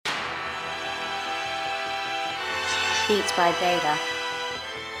Beats by Védah.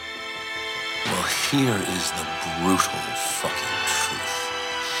 Well, here is the brutal fucking truth.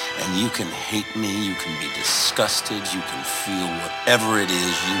 And you can hate me, you can be disgusted, you can feel whatever it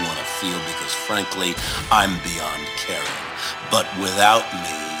is you want to feel because, frankly, I'm beyond caring. But without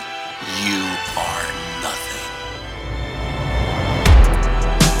me, you